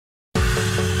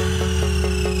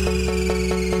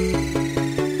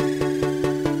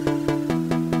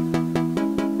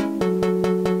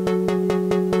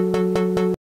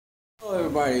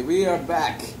everybody, we are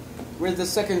back with the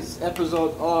second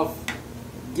episode of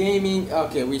gaming.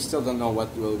 Okay, we still don't know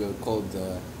what we'll call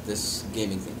this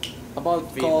gaming thing. About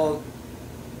FIFA. called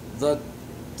the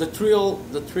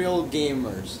thrill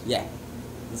gamers. Yeah,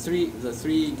 the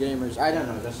three gamers. I don't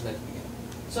know. Just let me begin.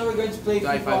 So we're going to play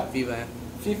FIFA.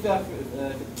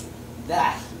 FIFA.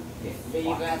 That. Yeah,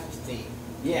 FIFA 15.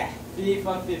 Yeah,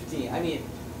 FIFA 15. I mean,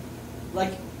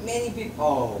 like many people.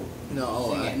 Oh.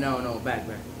 No, back.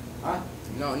 Huh?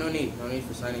 No need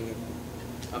for signing it.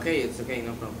 Okay, it's okay,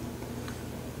 no problem.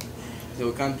 So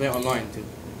we can't play online too.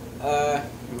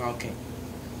 Okay.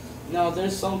 No,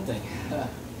 there's something.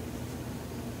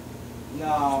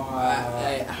 No.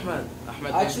 Hey, Ahmed,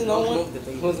 Actually, no don't one- move the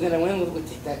table. Who's gonna win? We'll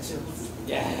take that too.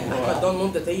 Yeah. Ahmed, don't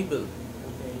move the table.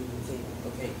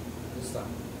 Okay, let's start.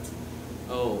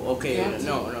 Oh, okay. Yeah.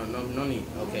 No need.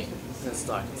 Okay, let's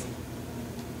start.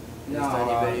 No,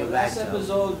 Very the bad last job.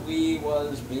 episode we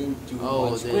was being too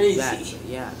Oh, much that, crazy.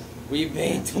 yeah. We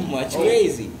being too much Oh.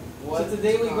 crazy. What So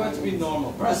today we're going to be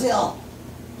normal. Brazil.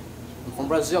 I'm from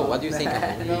Brazil. What do you think?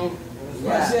 No.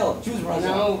 Brazil. Choose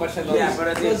Brazil. No, Barcelona. Yeah,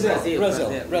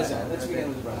 Brazil. Let's begin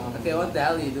with Brazil. Okay, what the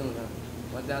hell are you doing?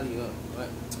 What the hell are you doing? What?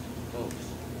 Oh.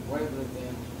 Where is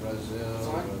it? Brazil.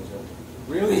 Sorry? Brazil.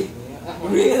 Really? Yeah.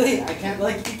 Really? I can't.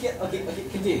 Like you can't. Okay.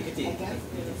 Continue. I can't.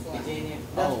 Continue.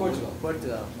 That's Portugal.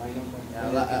 Portugal. I know.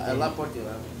 Yeah, I love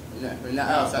Portugal.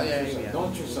 No, Saudi Arabia.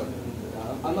 Don't choose something.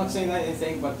 I'm not saying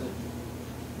anything, but.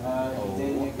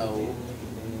 Continue.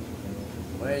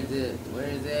 Where is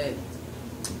it?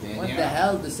 Continue. What the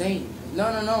hell? The same?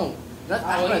 No. Not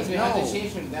Oh, wait, Ahmed. we have to No.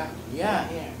 change from that. Yeah.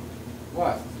 Here.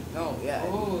 What? No. Yeah.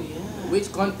 Oh, yeah.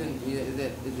 Which content is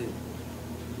it?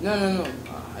 No.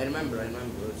 I remember.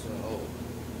 So, oh.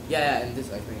 Yeah, and this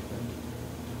I think.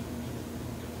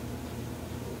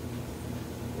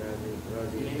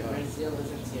 Brazil. Brazil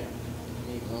isn't here.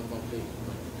 Not complete.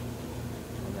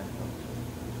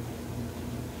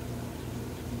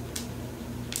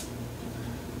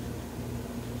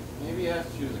 Maybe I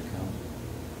have to choose a country.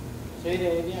 Say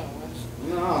the idea.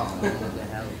 No. What the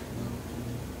hell?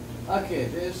 Okay,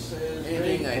 this is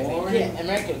Anything, I very think. boring. Yeah,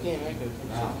 America.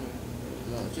 No.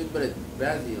 No, should put it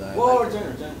Brazil. I Whoa, like it.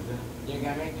 return. You're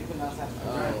gonna make people else have to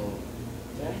return. Oh.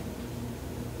 Sorry?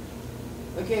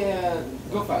 Okay,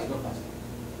 go fast.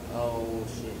 Oh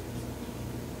shit.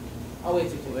 Oh, wait.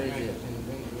 Where is it?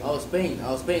 Oh, Spain.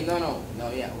 No,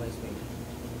 yeah, where's Spain?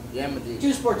 Yeah, Madrid.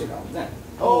 Choose Portugal, then.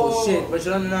 Oh, shit,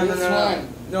 Barcelona, This no.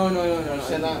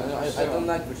 Barcelona. I don't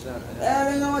like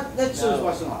Barcelona. You know what? Let's choose No.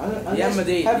 Barcelona. Yeah,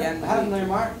 Madrid. Have Yeah, Madrid.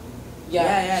 Neymar?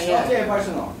 Yeah. Okay,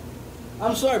 Barcelona.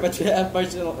 I'm sorry, but we have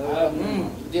Barcelona.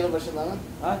 Deal with Barcelona?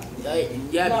 Huh?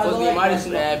 Yeah, No, I because don't like Neymar is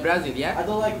Barcelona. Brazil, yeah? I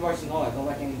don't like Barcelona. I don't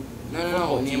like any. No,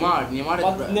 football team. Neymar is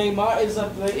But Neymar is a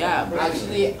player. Yeah,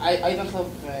 Actually, I don't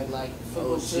have like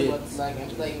football Oh, too, shit. but like I'm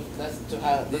playing just to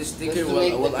have This just sticker to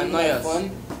make will the team annoy have us.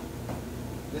 fun.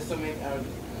 Just to make our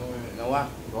No, what?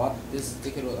 What? This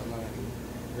sticker will annoy us.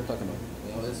 You're talking about?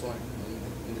 You know, this one,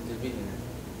 in the television.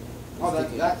 Oh, This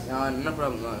sticker. that's- No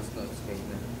problem, no, it's okay.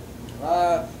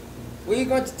 No. We're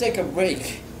going to take a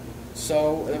break.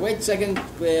 So wait a second.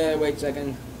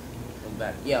 Come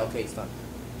back. Yeah, okay, start.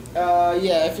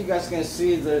 Yeah, if you guys can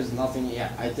see, there's nothing.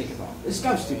 Yeah, I take it off. It's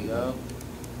kind of There you stupid. go.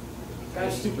 Kind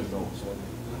of stupid though. So.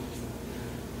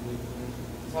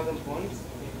 7 points.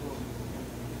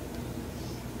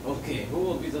 Okay, who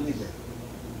will be the leader?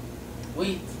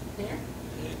 Wait, here.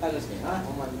 I'm just kidding. Huh?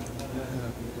 Oh my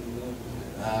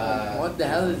What the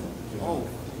hell is... Oh.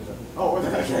 Oh,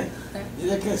 okay.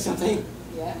 Did I get something?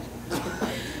 Yeah.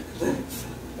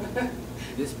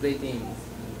 Display things.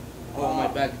 Oh, my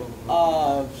backbone.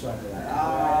 Sorry.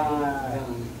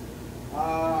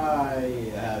 I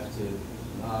have to.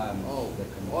 Oh,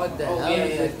 what the Oh, hell yeah,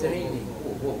 is yeah, it training?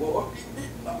 Whoa.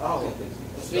 Oh, okay.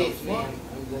 Sweet, man.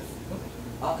 I'm just.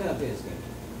 How can I play this game?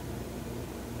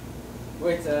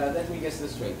 Wait, let me guess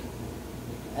this straight.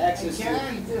 I Access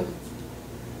can't do.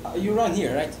 you run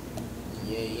here, right?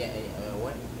 Yeah.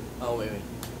 What? Oh, wait.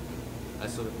 I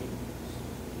saw the video.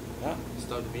 Huh?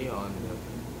 Start the video on.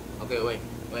 Okay, wait.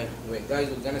 Guys,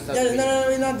 we're gonna start No, the video. no,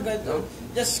 we're not going to. No?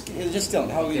 Just tell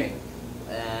me how Okay. you.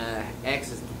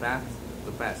 X is to pass.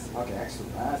 Okay,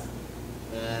 excellent. Pass.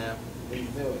 Please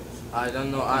do it. I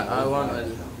don't know. I want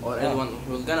or anyone.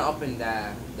 We're gonna open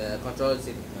the control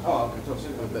setting. Oh, okay.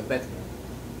 So, Better.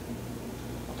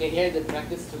 Okay, here the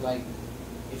practice to like,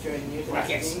 if you're new to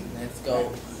Brackets. this game. Let's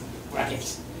go.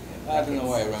 brackets. I don't know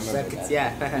why I remember Brackets, that.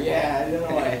 yeah. Yeah, I don't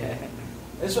know why.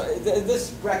 This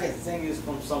bracket thing is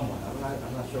from someone.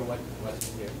 I'm not sure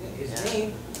what's here. His Yeah.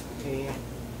 name. Okay.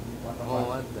 What the Oh, fuck?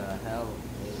 what the hell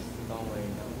is somewhere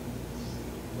now?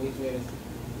 Wait.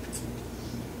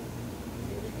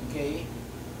 Okay.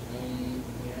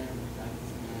 Yeah,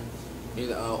 practice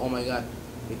match. Oh my god,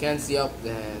 you can't see up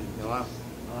the map.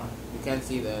 You can't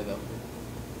see the.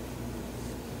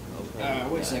 Okay.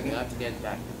 Wait a second. You have to get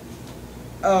back.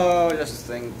 Oh, just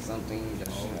think something.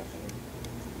 Just.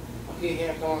 Okay,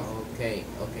 here, come on. Okay.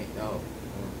 No.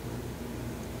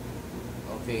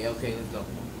 Okay. Let's go.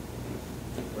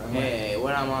 Hey,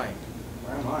 where am I?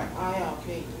 Where am I? Ah, yeah,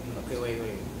 okay. Okay, wait. You're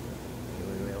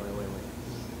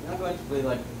not going to play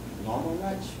like normal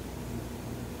match?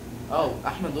 Oh,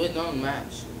 Ahmed, wait, no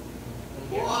match.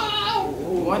 Wow!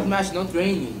 What match? Not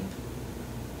raining.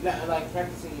 Like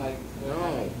practicing, like.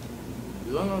 No.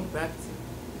 You are not practicing.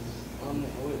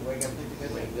 We're gonna play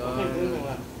together. Wait, Okay, do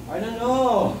it. I don't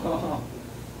know.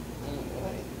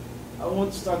 Wait. I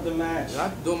won't start the match. You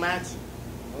have to do match.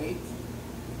 Wait.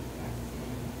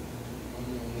 Okay.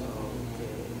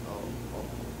 Oh.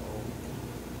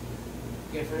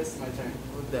 Okay, first my turn.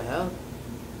 What the hell?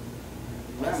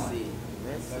 Where am I? Messi.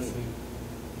 That's me.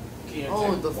 Okay, your Oh,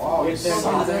 turn. the Wow, Your you turn.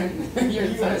 suck. Your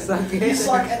turn. suck. You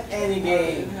suck at any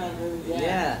game.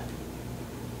 Yeah.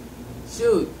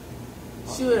 Shoot it.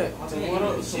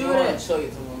 Tomorrow, Shoot tomorrow I'll it. show you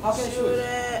tomorrow. How can I Shoot shoot?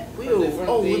 it. From Whew. the- from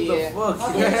Oh, what the, the How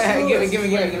fuck? can I shoot? Give me.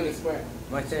 Give me square.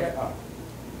 My turn. Oh.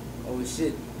 Oh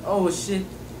shit.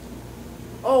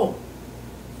 Oh.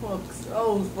 Fuck.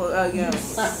 Oh fuck again. I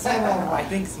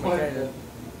think it's my turn.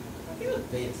 I feel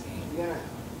play this game. Yeah.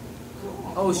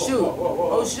 Oh shoot. Whoa.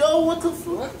 Oh shit. Oh, what the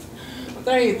fuck? What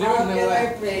are you doing? How can Noah? I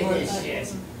play What this the- shit?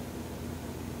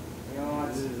 You know what?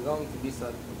 This is going to be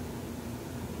such.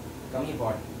 Come here,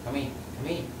 boy. Come here. Come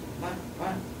on.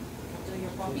 Come to your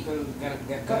puppy. Get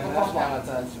Come left to now,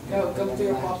 Papa. Come to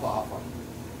your papa.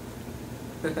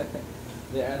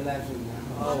 They are laughing now.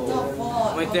 What the fuck?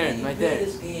 My How turn. can you My play turn.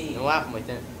 this game? No, my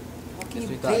turn. How can Yes, you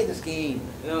we play thought. this game?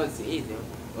 No, it's easy.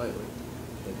 Wait.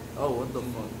 Oh, what the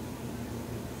fuck?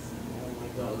 Oh my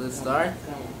Oh, god. let's start.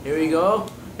 Come on. Here we go.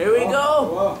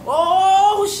 Whoa.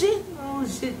 Oh shit.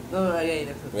 No, okay.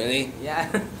 That's Really? Yeah.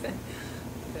 I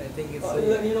think it's.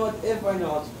 You know what? If I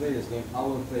know how to play this game, I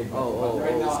will play. Better. Oh, But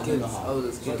right now, I don't skills. know how. Oh,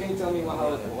 the So skills. can you tell me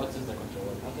what is the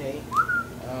controller? Okay.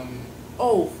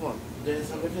 Oh fuck. There's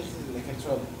some differences in the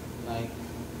controller. Like.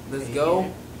 Let's okay, go.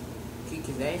 here. Kick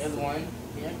his ass. L1.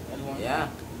 Here. L1. Yeah.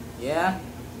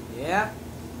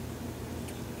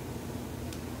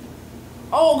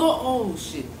 Oh go. Oh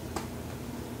shit.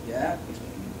 Yeah.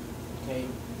 Okay.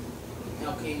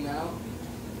 Okay, now.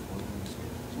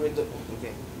 Wait the.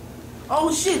 Okay.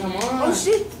 Oh shit. Come on. Oh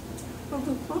shit. What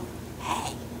the fuck?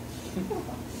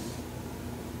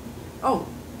 Oh.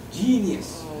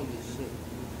 Genius. Holy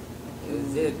shit.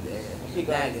 Is it? Okay,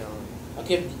 go ahead.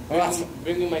 Okay,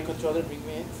 bring me my controller. Bring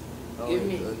me it. Oh, Give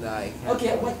me. No, I can't.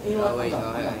 Okay, what? You know Oh what? wait, I'm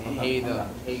no, done, I'm done, here you I'm go. done.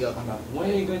 Here you go.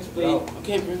 When are you going to play?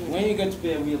 Okay, bring me. When are you going to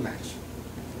play a real match?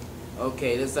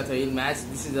 Okay, let's start a real match.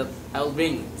 This is I'll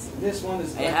bring it. This one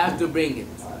is. I have to bring it.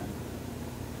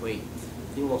 Wait.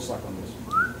 You will suck on this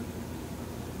one.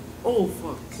 Oh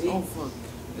fuck. See? Oh fuck.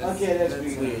 Okay, that's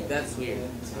weird. weird. That's weird.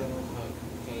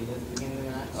 Okay, let's begin the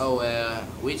match. Oh,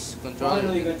 which controller?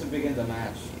 Finally, going to begin the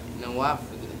match. No, what?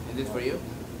 Is it for you?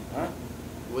 Huh?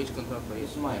 Which controller for you?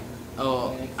 It's mine. Oh,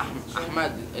 Okay, next.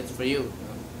 Ahmad, it's for you.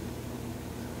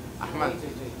 Ahmad, Wait.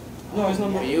 No, it's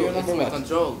number. for you. You're It's number my what?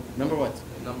 control. Number what?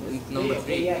 Number Okay,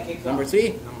 three. yeah, kick Number off.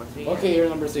 3. Number three. Okay, you're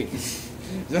number 3.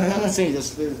 No, I'm not saying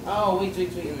just. Oh, wait.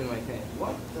 Give me my pen.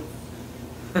 What the?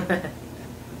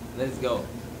 Let's go.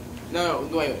 No,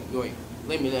 wait.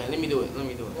 Let me do it. No,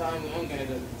 I'm gonna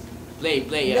do it.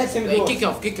 Play. Yeah. Let him Play. do it.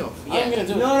 Kick off. Yeah. I'm gonna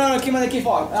do it. No, keep on the key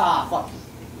fob. Ah, fuck.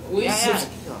 Wait, Yeah. so-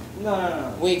 Kick off.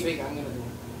 No. wait, I'm gonna do it.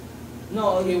 No,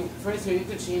 Okay, first we need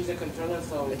to change the controller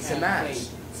so we It's can a match. play.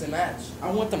 It's a match. I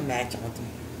want the match.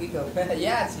 Kick off.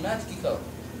 Yeah, it's a match. Kick off.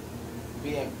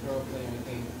 Be a pro player,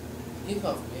 okay. Kick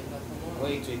off. Come on.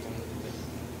 Wait, I'm gonna do it.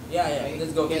 Yeah.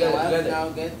 Let's go Okay, together. now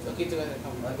get okay together.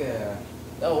 Come. Okay.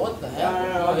 Oh, what the hell? No.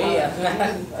 Oh,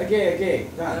 yeah. Okay.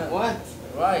 Done. What?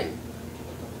 Right.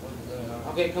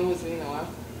 Okay, come with me now.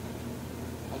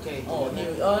 Okay. Oh,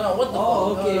 together. no, what the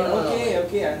Oh, fuck? okay, No.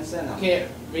 okay, I understand now. Okay,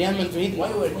 Real Madrid.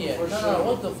 Why we're here? For No, sure.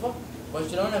 what the fuck?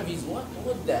 Barcelona vs what?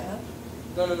 What the hell?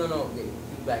 No. Okay,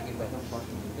 get back.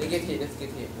 Let's get here.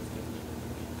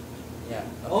 Yeah. Okay,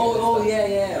 Oh, let's start.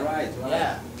 yeah, right.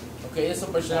 Yeah. Okay, it's a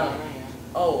Barcelona. Yeah.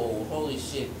 Oh, holy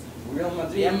shit. Real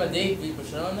Madrid. Real Madrid beat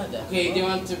Barcelona. The Okay, fuck?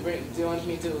 do you want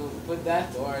me to put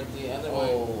that or the other one?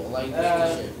 Oh, like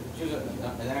shirt. Choose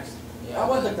the next. Yeah. How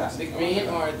about the classic? The green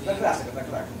or the classic? The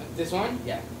classic. This one?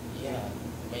 Yeah. Yeah.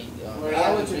 Mate, Or I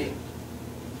Real want to- Madrid?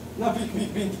 No, pink.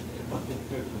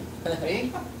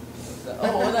 Pink?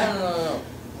 Oh, no.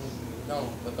 No,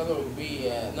 the color would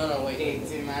be no, wait. Okay,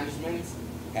 team management.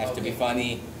 Have to be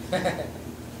funny.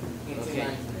 It's Okay.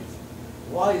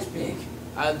 Why is pink?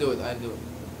 I'll do it. I'll do it.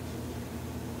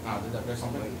 Ah, did I press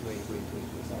something? Wait.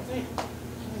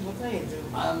 What are you doing?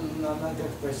 I'm not going to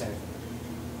press anything.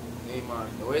 Neymar.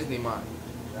 Where's Neymar?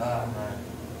 Ah, man.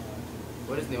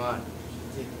 Where is Neymar?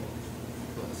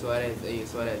 Suarez. Hey,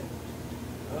 Suarez.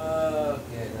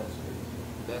 Okay, that's good.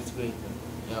 That's great.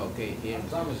 Yeah. Okay. Here.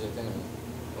 What time is it anyway?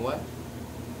 What?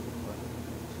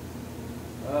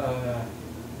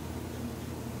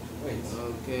 Wait.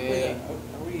 Okay.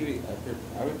 Wait,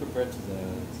 are we prepared to the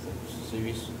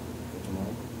series for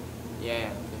tomorrow? Yeah.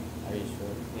 Are you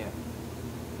sure? Yeah.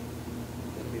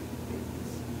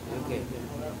 Okay.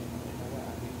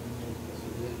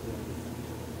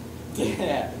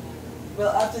 Yeah.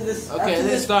 Well, after this. Okay. After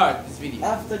Let's start this video.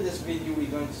 After this video,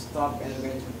 we're going to stop and we're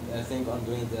going to think on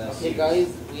doing the. Okay, series. guys,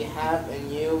 we have a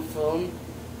new film,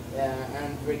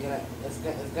 and it's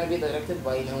gonna be directed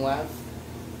by Nawaf,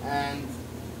 and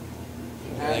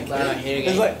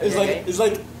It's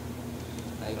like.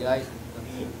 Hi guys.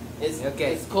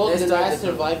 Okay, it's called let's The start Last the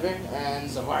film. Survivor, and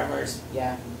Survivors.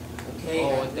 yeah, okay. Oh,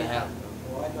 and what the hell?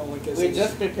 Why no one can We're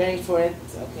just preparing for it.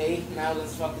 Okay, now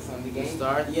let's focus on the Let's game.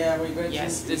 start. Yeah, we're going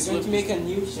Yes, to. this We're going would to make a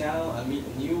new channel. I mean,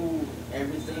 new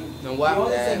everything. No, what? The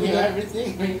only thing We we know got-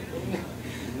 everything.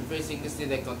 Facing this is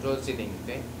the control setting.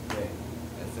 Okay. Okay.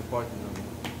 That's important.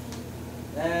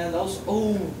 And also,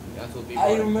 oh, That will be. I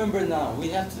important. remember now. We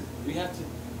have to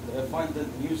find the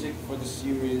music for the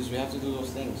series. We have to do those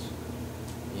things.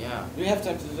 Yeah. Do we have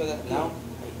time to do that now?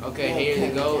 Okay, Yeah, here okay,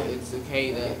 you go. okay. It's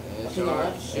okay. The Okay,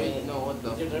 shark no, should know what the.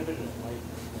 You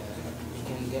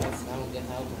can get us now, get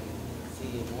out and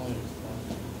see more stuff.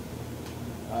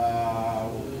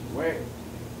 Where?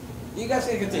 You guys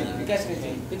can continue. You guys can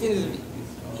continue. Continue the video.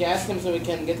 Okay, ask him so we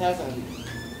can get out and.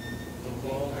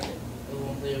 Okay. We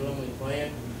won't play around with fire.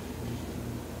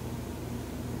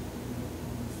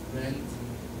 Sprint.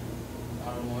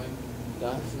 R1.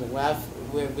 Guys,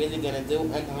 we're really gonna do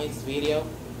a nice video.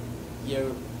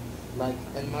 You're like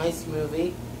a nice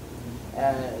movie.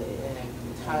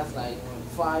 It has like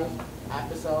 5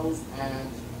 episodes, and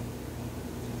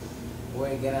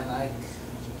we're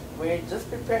just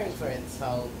preparing for it.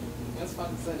 So let's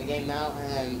focus on the game now,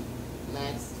 and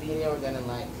next video we're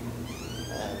gonna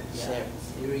share it.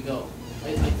 Here we go.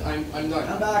 I'm done.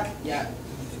 I'm back. Yeah.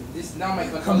 This is now my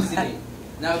control setting.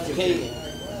 Now it's okay.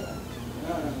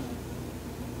 Okay.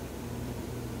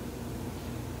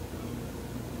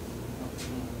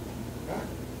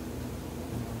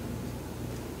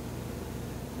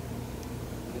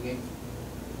 Okay.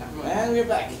 And we're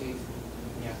back.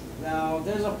 Yeah. Now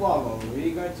there's a problem.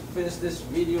 We're going to finish this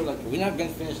video. Like we're not going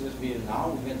to finish this video now.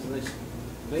 We're going to just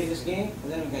play this game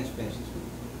and then we're going to finish this video.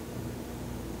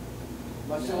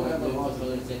 But still, we have a lot.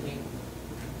 Color setting.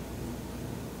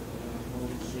 Oh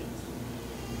shit.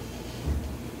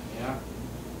 Yeah.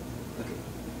 Okay.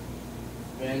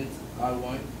 Sprint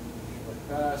R1.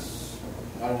 Pass.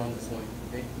 R1 this one.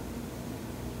 Okay.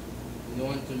 You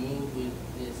want to move with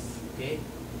this, okay?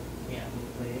 Yeah,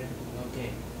 move player. Okay.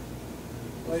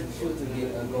 Wait, shoot to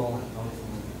get a goal.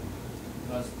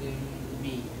 Custom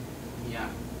B. Yeah.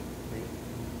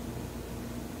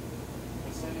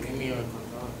 Give me your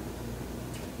control.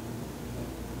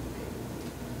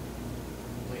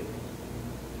 Wait.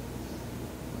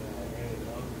 There we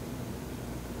go.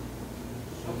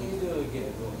 How can you do get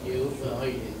a goal?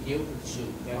 You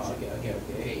shoot. Oh, okay.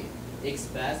 Okay. X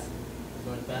pass.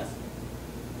 Short pass.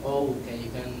 Oh, okay. You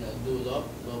can do low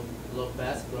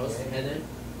pass, cross, Okay. header.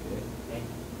 Okay. Okay.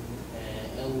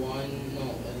 L1. No,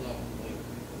 L1. Wait.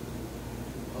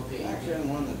 Okay. Actually, I'm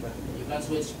one of the You can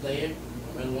switch player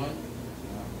from L1.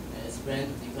 Sprint,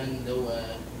 you can do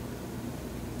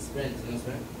sprint, you know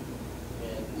sprint?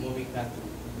 Moving back to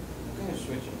I'm going to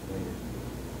switch it later.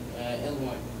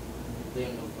 L1. Play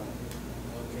on L1.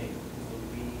 Okay. Will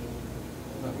be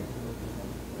Okay.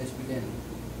 Let's begin.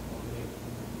 okay.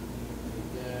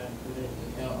 Put it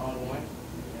in R1.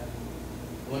 Yeah.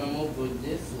 You wanna move with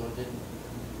this or this?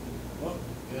 What?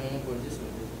 You wanna move with this or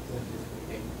this?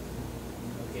 Okay.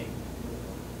 Okay.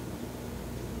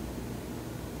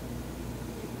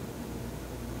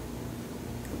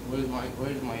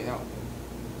 Where's my out?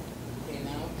 Okay,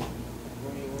 now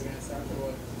we're gonna start the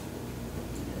work.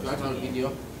 Start our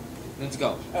video. Let's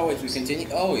go. Oh, wait, we continue?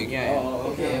 Oh, wait. Yeah, yeah.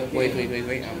 Oh, okay. Wait. I'm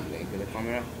waiting for the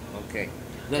camera. Okay.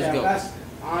 Let's Yeah, go. pass.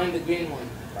 I'm the green one.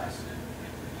 Pass.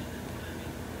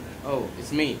 Oh,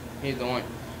 it's me. Here's the one.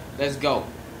 Let's go.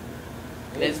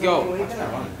 Let's Wait, go. wait, wait.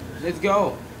 Let's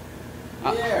go.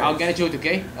 Yes. I'll get it,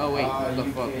 okay? Oh wait, what the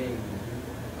you fuck? kidding.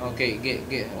 Okay,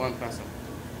 get one person.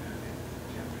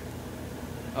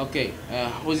 Okay,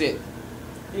 who's it?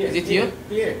 Here, Is it here, you?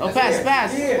 Here. Oh, That's pass, here.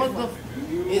 pass. Here. What the?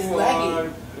 It's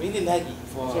laggy. Really laggy.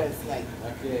 Fuck. Sure, it's like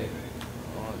Okay.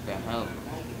 What the hell?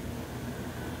 laggy.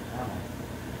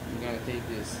 You gotta take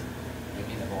this. Give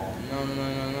me the ball. No.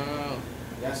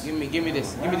 Yes. Give me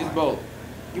this. Give me this ball.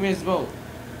 Give me this ball.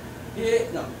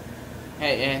 Yeah. No.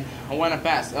 Hey, and I wanna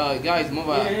pass. Guys, move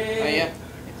up. Yeah.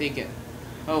 Take it.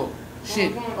 Oh,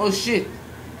 shit. come on. Oh, shit. Oh,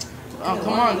 can I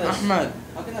come run on, this? Ahmed.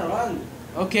 How can I run?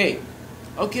 Okay.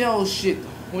 Oh, shit.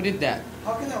 Who did that?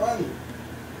 How can I run?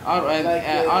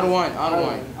 R1.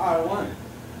 R1.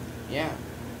 Yeah.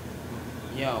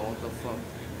 Yeah, what the fuck?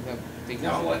 Take No,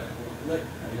 this. what? Look.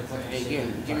 It looks like a Hey,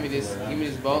 chicken give me trying this. to run. Give me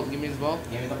this ball. Give me this ball.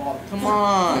 Give me the ball. Come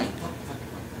on.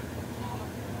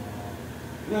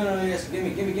 No, yes. Give me.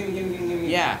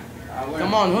 Yeah. Where Come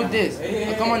am on, I? hook this.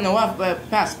 Hey. Come on, Nawaf.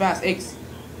 Pass. X.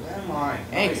 Where am I?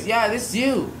 X. Yeah, this is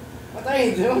you. What are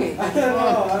you doing? I don't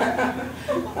know.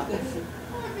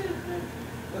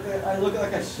 I look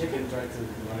like a chicken trying to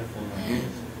run from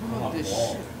What a the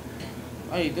wall. shit?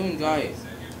 What are you doing, guys?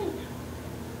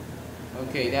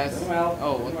 Okay, that's. Doing well,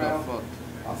 Oh, what doing the well. fuck?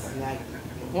 It's laggy.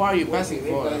 Who are you passing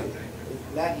for?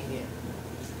 It's laggy here.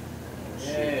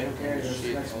 Yeah, who cares? Oh,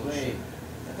 shit. Let's Oh, play. shit.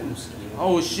 That's a mosquito.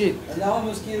 Oh shit! And now a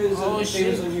mosquito is Oh, famous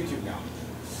shit. on YouTube now.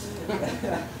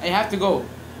 I have to go.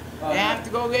 I have to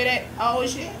go get it. Oh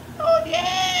shit! Oh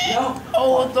yeah! No.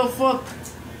 Oh, what the fuck?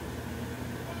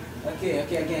 Okay.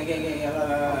 Okay.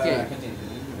 Continue.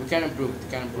 We can improve.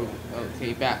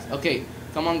 Okay, pass. Okay,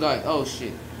 come on, guys. Oh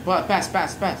shit! Pass.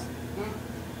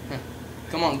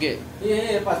 Come on, get.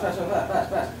 Yeah, pass. You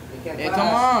can Yeah, pass. come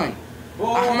on,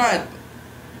 Whoa. Ahmed.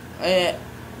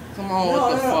 Come on. No,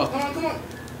 What the no, no. fuck? Come on.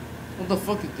 What the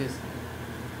fuck is this?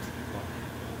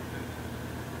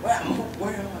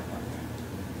 Where am I?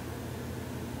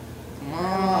 Come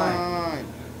on.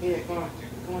 Here, come on.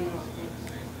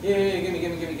 Yeah, give me.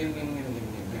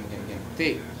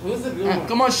 Take. Who's the blue one?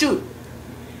 Come on, shoot.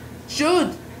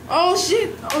 Oh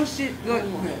shit. Good. Oh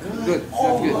my God. Good.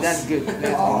 Almost. That's good.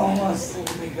 Almost. Oh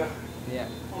my god. Yeah.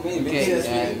 Maybe. Okay.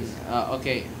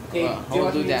 Okay. Okay, How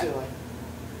will do that?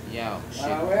 Yeah. Shit.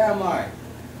 Where am I?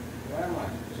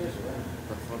 Seriously, where am What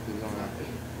the fuck is going on?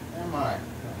 Where am I?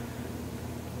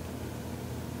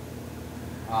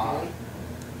 Ah,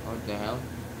 What the hell?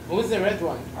 Who's the red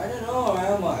one? I don't know. Where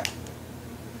am I?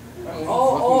 What is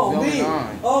Me. going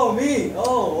on? Oh, me.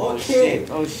 Oh, okay.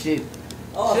 Oh shit.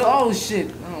 Oh,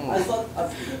 Shit. I Oh. thought.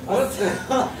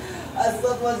 I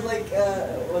thought was like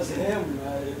was him.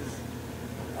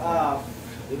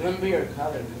 Remember your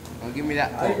color. Oh, give me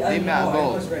that ball. I Give me know, that I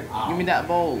ball. was right. Give me that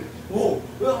ball. Whoa.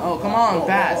 Oh, come on,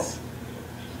 pass.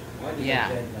 Why did Yeah. I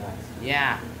get that?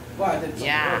 Yeah. Why did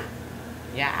Yeah.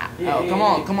 Yeah. Yeah, Oh, yeah, come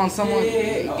yeah. on, someone.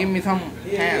 Yeah. Give me some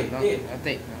Yeah, hand. yeah, Okay, yeah. I'll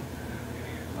take.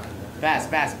 Pass.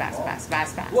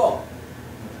 Whoa.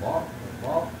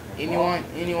 Ball.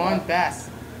 Anyone, pass.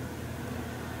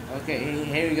 Okay,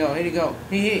 here you go.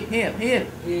 Here.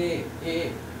 Yeah.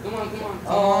 Come on. Come on,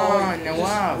 just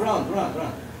Nawaf. Run.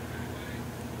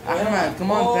 Ahmed,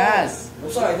 come on, pass.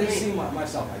 I'm sorry, I didn't see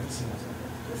myself.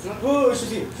 It's not. Oh, shoot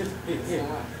here. It's not.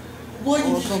 Why did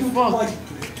you What the shoot? fuck?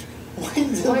 Why did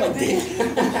you do my dick?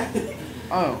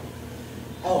 Oh,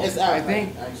 Oh, It's I Ahmed,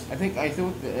 think actually. I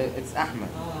thought it's Ahmed.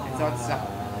 I thought it's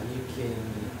Ahmed. You kidding me?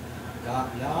 God,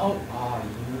 now?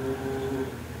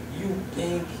 You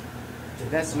think?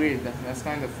 That's weird. That's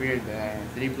kind of weird.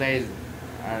 3 players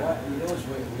are What? You know what's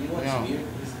weird? You know what's No. weird?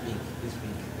 He's pink.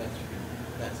 That's weird.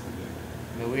 That's weird.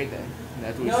 the weird.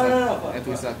 That we No. suck. That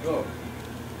we suck. Go.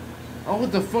 Oh,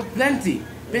 what the fuck? Plenty.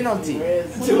 Penalty. Where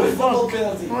is What Do the it, double fuck?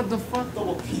 penalty. What the fuck?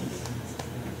 Double P.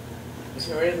 If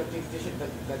you wear the pink t-shirt, that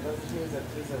doesn't mean that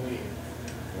he's a weird.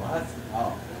 What?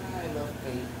 Oh. I love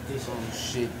pink t-shirts. Oh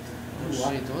shit. Oh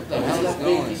What? shit. What the I hell is love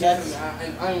pink going? t-shirts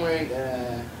and I'm wearing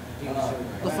pink shirt.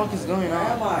 What the fuck is going Where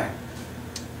am on? I?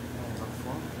 What the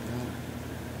fuck?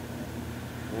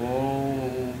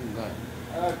 Whoa, God.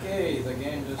 Okay, the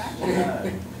game just.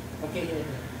 Okay, here.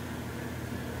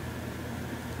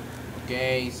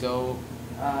 Okay, so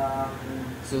um.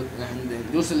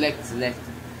 do select.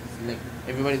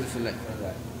 Everybody do select. What's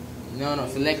that? No,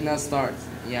 select now start.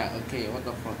 Yeah, okay, what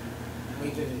the fuck?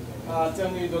 Wait. Tell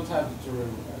me you don't have to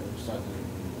start the room.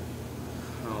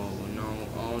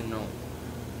 Oh no.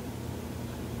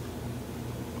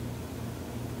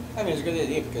 I mean, it's a good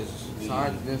idea because It's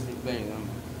hard to just replay them.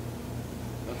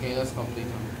 Okay, let's complete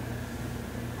them.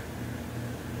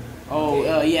 Oh,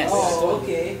 yes. Oh,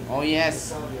 okay. Oh,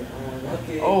 yes.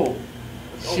 Okay. Oh,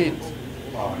 shit.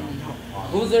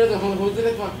 Who's the red one? Who's the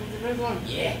red one?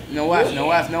 Yeah. No waf.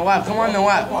 Come on, no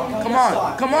waf. Come on.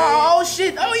 Oh,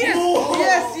 shit. Oh,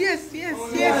 yes.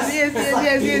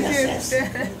 Yes.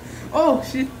 Oh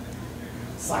shit!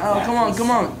 Oh, come on,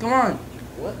 come on, come on!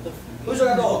 What the? O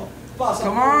jogador, passa.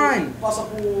 Come on. Passa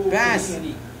pro. Pass.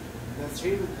 That's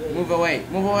really good. Move away,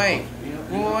 move away,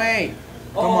 move away!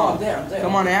 Oh, Come on, I'm there.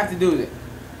 come on! I have to do it.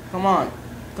 Come on,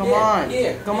 come Here, on,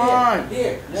 here, come here, on!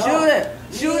 Here. No. Shoot it,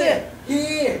 shoot Here, it!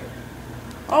 Here.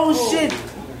 Oh shit!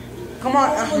 Come on,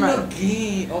 I'm in Ahmed! the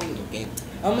game. I'm in the game.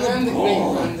 I'm the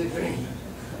green. I'm the green.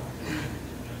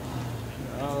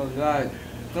 Oh god!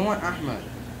 Come on, Ahmed!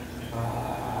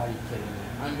 Ah, are you kidding me?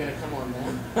 I'm gonna come on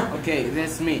now. Okay,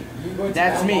 that's me. You going to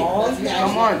That's me. That's me,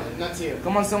 Come actually, on. Not you.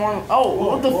 Come on, someone. Oh,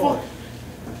 what the fuck?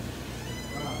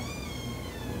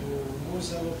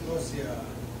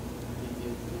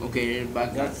 Okay, you're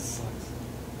back. That sucks.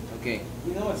 Okay.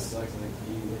 You know what sucks? Like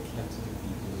you have to do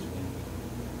videos when.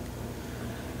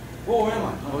 Whoa, where am I?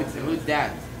 Who's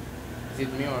that? Is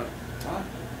it me or? Huh?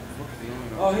 Fuck is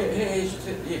going on? Oh, here, you should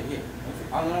sit. Here.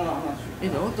 Oh, no, I'm not sure. Hey,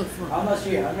 what the fuck? I'm not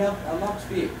sure. I'm not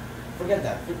sure. Forget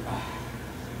that.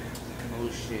 Oh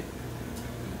shit.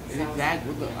 Is it lag?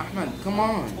 What the? Ahmed, come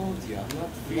on. I told you, I'm not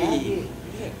free. Laggy.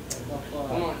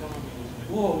 Come on.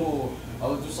 Whoa. I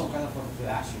will do some kind of a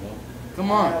flash, you know.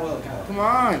 Come on. I will, kind of. Come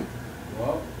on.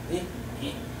 Whoa.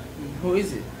 Who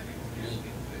is it?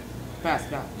 Pass.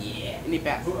 Yeah. Any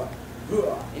pass?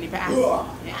 Any pass?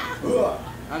 Yeah.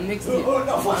 I'm next to you. Oh,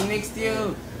 no, fuck. I'm next to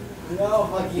you. No,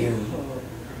 fuck you.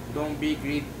 Don't be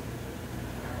greedy.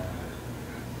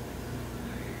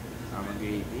 I'm a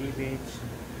greedy bitch.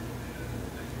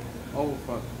 Oh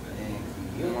fuck.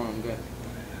 Thank Come you. on, good.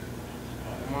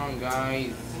 Come on,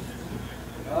 guys.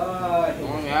 I Come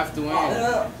on, we have to win.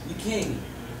 No. You can't.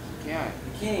 Yeah.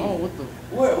 You can't. Oh, what the?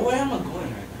 Where am I going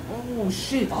right now? Oh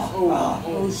shit.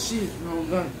 Oh shit. No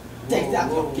gun. Take that,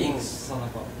 Whoa, you pink whoa. son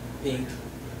of a pink.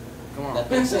 Come on.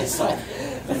 That makes sense, right?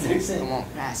 That makes sense. Come on,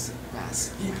 pass it.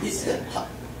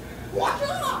 What?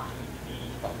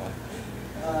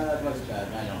 That was bad.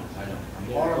 I know. I'm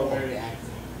horrible. Very active.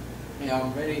 Yeah, I'm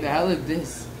What very. the hell is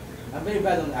this? I'm very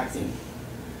bad on acting.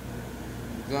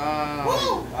 God.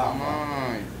 Woo! Come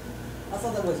on. I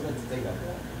thought that was meant to take that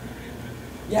ball.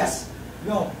 Yes.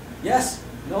 No. Yes.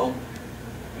 No.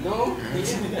 No.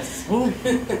 Yes. Who?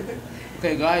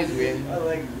 Okay, guys, win. I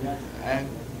like that.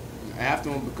 I have to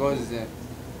move because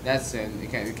that's we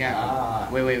can't. Ah.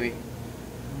 Wait.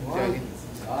 What?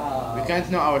 We can't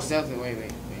know ourselves. Wait.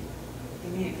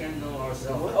 We can know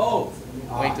ourselves. Oh.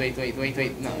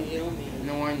 Wait. No. Tell me.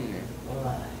 No one.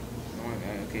 Why? No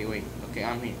one. Okay, wait. Okay,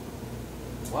 I'm here.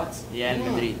 What? Yeah,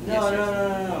 No. Madrid. No.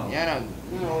 Yeah,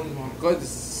 no. No. Because it's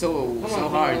so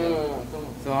hard. Come on.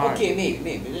 So hard. Okay,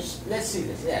 maybe. Let's see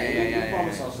this. Yeah. We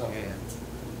promise ourselves. Yeah.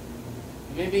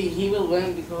 Maybe he will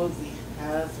win because he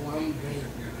has one brain.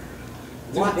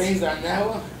 What? Two brains are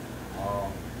now.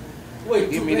 Oh. Wait.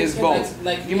 Give two me brains this can- ball.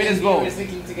 Like Give me me this and ball. you were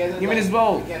sticking together. Give me like, this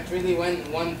ball. We can't really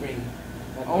win one brain.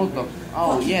 Like Oh, one the, brain.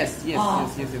 oh Fuck. yes.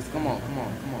 Ah. Come on. What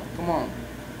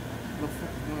the fuck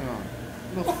is going on?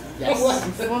 What the fuck? Yes. What?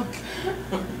 The fuck?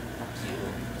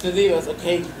 Today was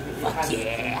okay. Fuck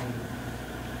yeah.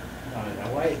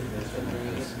 Why is this?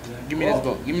 Give me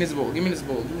this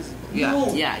ball. Yeah.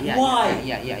 No. Yeah. Why?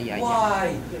 Yeah.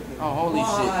 Why? Oh,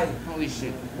 holy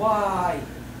shit. Why?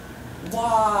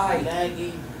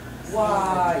 Laggy.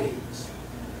 Why?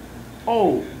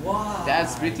 Oh, Why?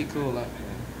 that's pretty cool.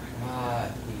 Why?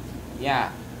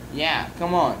 Yeah.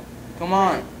 Come on.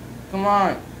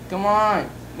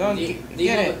 Don't Do you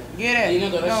get know it. Get it. do you know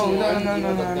the Russian one? Do you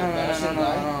know the Russian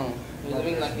guy? No. We're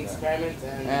doing like experiments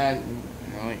and.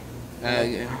 No, wait.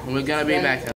 We're gonna be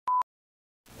back.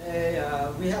 Hey,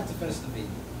 we have to finish the video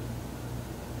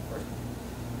first.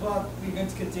 But we're going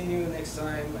to continue next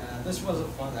time. This was a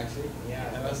fun, actually. Yeah,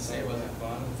 I must say it was a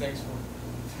fun. Thanks for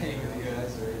playing with you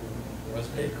guys. It was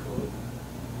very cool.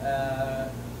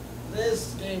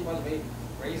 This game was very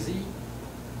crazy.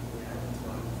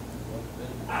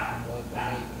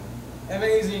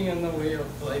 Amazing in the way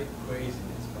of like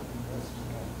craziness.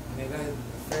 Okay guys,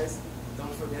 first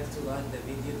don't forget to like the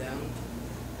video down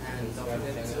and don't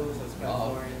forget to subscribe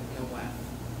for no laugh.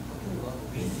 I love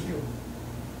the video.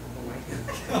 Oh my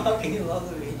god. I love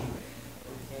the video.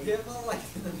 Okay. Give a like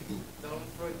to the video. Don't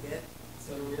forget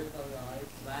to Give a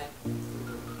like the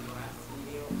last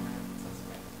video and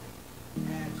subscribe.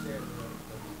 and share the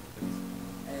video.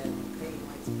 And hey,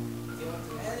 Mike, do you want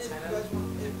to And my if you channel? guys want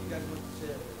to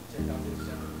check out this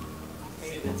channel.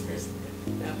 Say that first.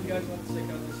 If you guys want to check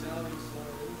out this channel, it's one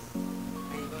of these.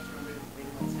 And you don't remember to bring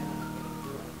my channel. I'm gonna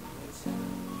do it. Which channel?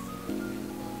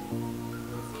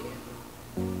 You'll see it.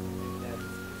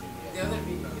 The other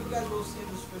video. You guys will see in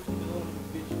the description below the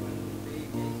video when they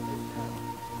make this channel.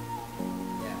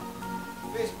 Yeah.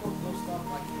 Facebook will stop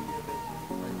liking your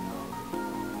videos right now.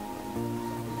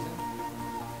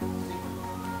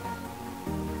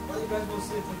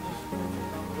 post it in the description.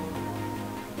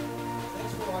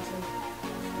 Thanks for watching.